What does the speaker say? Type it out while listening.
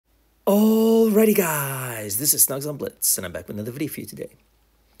Alrighty guys, this is snugsonblitz and I'm back with another video for you today.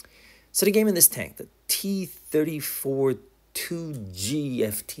 So the game in this tank, the T-34-2G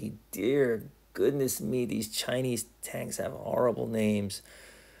FT, dear goodness me, these Chinese tanks have horrible names.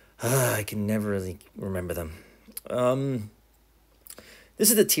 I can never really remember them. This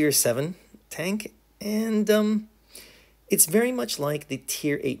is the tier 7 tank, and it's very much like the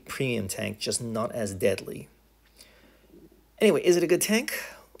tier 8 premium tank, just not as deadly. Anyway, is it a good tank?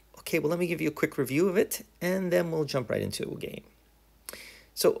 Okay, well, let me give you a quick review of it, and then we'll jump right into a game.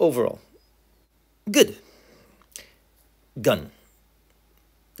 So, overall, good. Gun.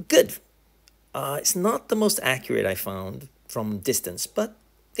 Good. It's not the most accurate I found from distance, but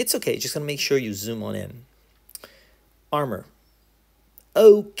it's okay. Just gonna make sure you zoom on in. Armor.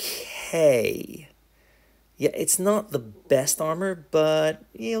 Okay. Yeah, it's not the best armor, but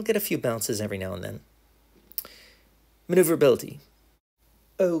you'll get a few bounces every now and then. Maneuverability.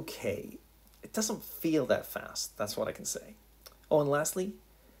 Okay, it doesn't feel that fast. That's what I can say. Oh, and lastly,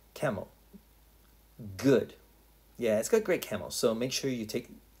 camo. Good. Yeah, it's got great camo, so make sure you take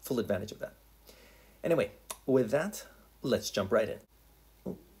full advantage of that. Anyway, with that, let's jump right in.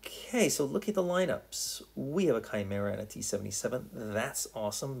 Okay, so look at the lineups. We have a Chimera and a T-77. That's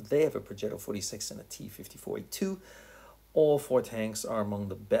awesome. They have a Progetto 46 and a T-34-2G. All four tanks are among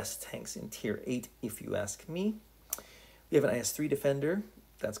the best tanks in Tier 8, if you ask me. We have an IS-3 Defender.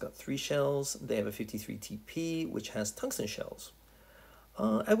 That's got 3 shells. They have a 53 TP, which has tungsten shells.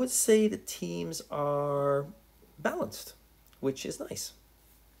 I would say the teams are balanced, which is nice.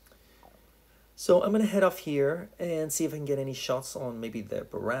 So I'm going to head off here and see if I can get any shots on maybe the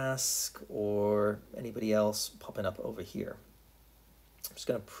Barask or anybody else popping up over here. I'm just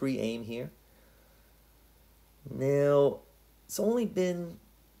going to pre-aim here. Now, it's only been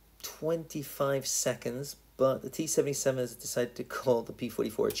 25 seconds, but the T-77 has decided to call the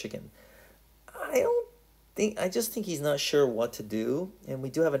P-44 a chicken. I just think he's not sure what to do, and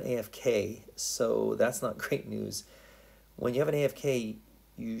we do have an AFK, so that's not great news. When you have an AFK,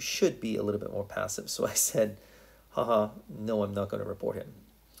 you should be a little bit more passive, so I said, haha, no, I'm not going to report him.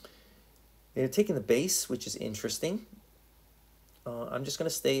 They're taking the base, which is interesting. I'm just going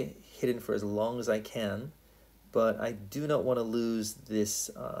to stay hidden for as long as I can, but I do not want to lose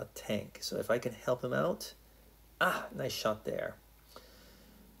this tank, so if I can help him out. Nice shot there.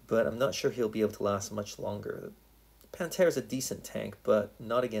 But I'm not sure he'll be able to last much longer. Pantera is a decent tank, but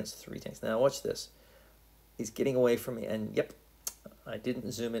not against 3 tanks. Now watch this. He's getting away from me, and yep, I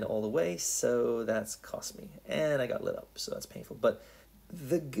didn't zoom in all the way, so that's cost me. And I got lit up, so that's painful. But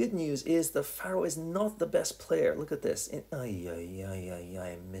the good news is the Pharaoh is not the best player. Look at this.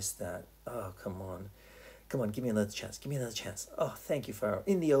 I missed that. Oh, come on. Come on, give me another chance. Give me another chance. Oh, thank you, Pharaoh.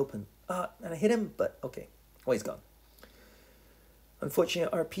 In the open. And I hit him, but okay. Oh, he's gone.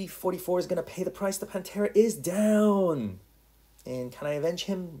 Unfortunately, our P-44 is going to pay the price. The Pantera is down. And can I avenge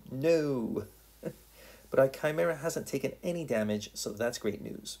him? No. But our Chimera hasn't taken any damage, so that's great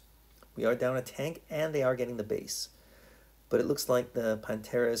news. We are down a tank, and they are getting the base. But it looks like the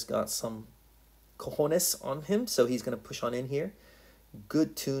Pantera's got some cojones on him, so he's going to push on in here.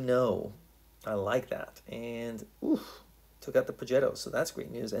 Good to know. I like that. And, took out the Progetto, so that's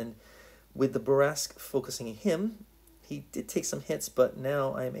great news. And with the Barask focusing him, he did take some hits, but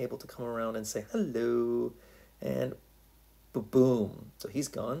now I am able to come around and say hello, and boom. So he's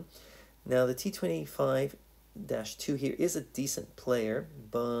gone. Now the T-25-2 here is a decent player,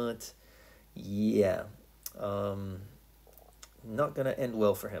 but yeah, not going to end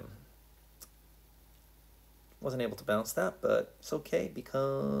well for him. Wasn't able to bounce that, but it's okay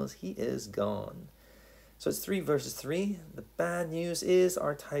because he is gone. So it's 3 versus 3. The bad news is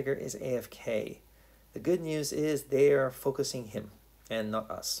our Tiger is AFK. The good news is they are focusing him and not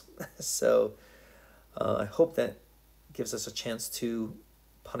us. So I hope that gives us a chance to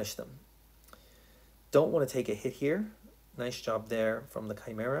punish them. Don't want to take a hit here. Nice job there from the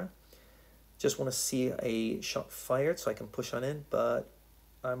Chimera. Just want to see a shot fired so I can push on in, but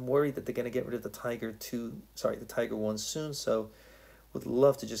I'm worried that they're going to get rid of the Tiger the Tiger 1 soon, so would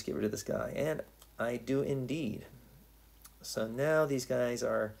love to just get rid of this guy. And I do indeed. So now these guys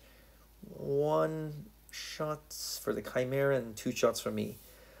are 1 shots for the Chimera and 2 shots for me.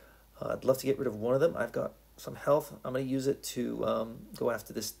 I'd love to get rid of one of them. I've got some health. I'm going to use it to go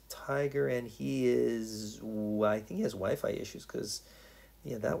after this Tiger, and he is, I think he has Wi-Fi issues because,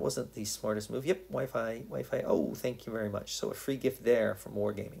 yeah, that wasn't the smartest move. Yep, Wi-Fi. Oh, thank you very much. So a free gift there from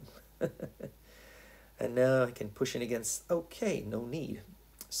Wargaming. And now I can push in against, okay, no need.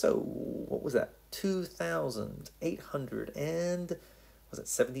 So what was that? 2,800 and, was it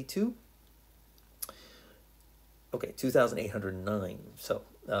 72? Okay, 2,809. So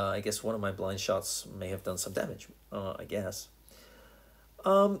I guess one of my blind shots may have done some damage, I guess.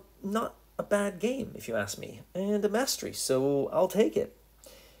 Not a bad game, if you ask me, and a mastery, so I'll take it.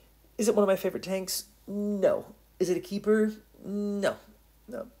 Is it one of my favorite tanks? No. Is it a keeper? No.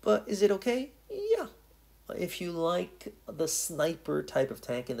 No. But is it okay? Yeah. If you like the sniper type of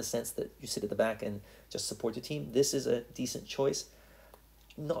tank in the sense that you sit at the back and just support your team, this is a decent choice.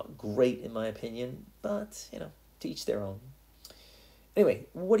 Not great in my opinion, but, you know, to each their own. Anyway,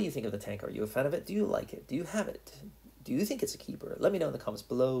 what do you think of the tank? Are you a fan of it? Do you like it? Do you have it? Do you think it's a keeper? Let me know in the comments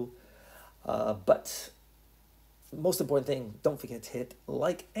below. But most important thing, don't forget to hit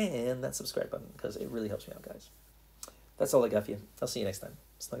like and that subscribe button because it really helps me out, guys. That's all I got for you. I'll see you next time.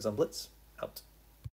 Snugs on Blitz, out.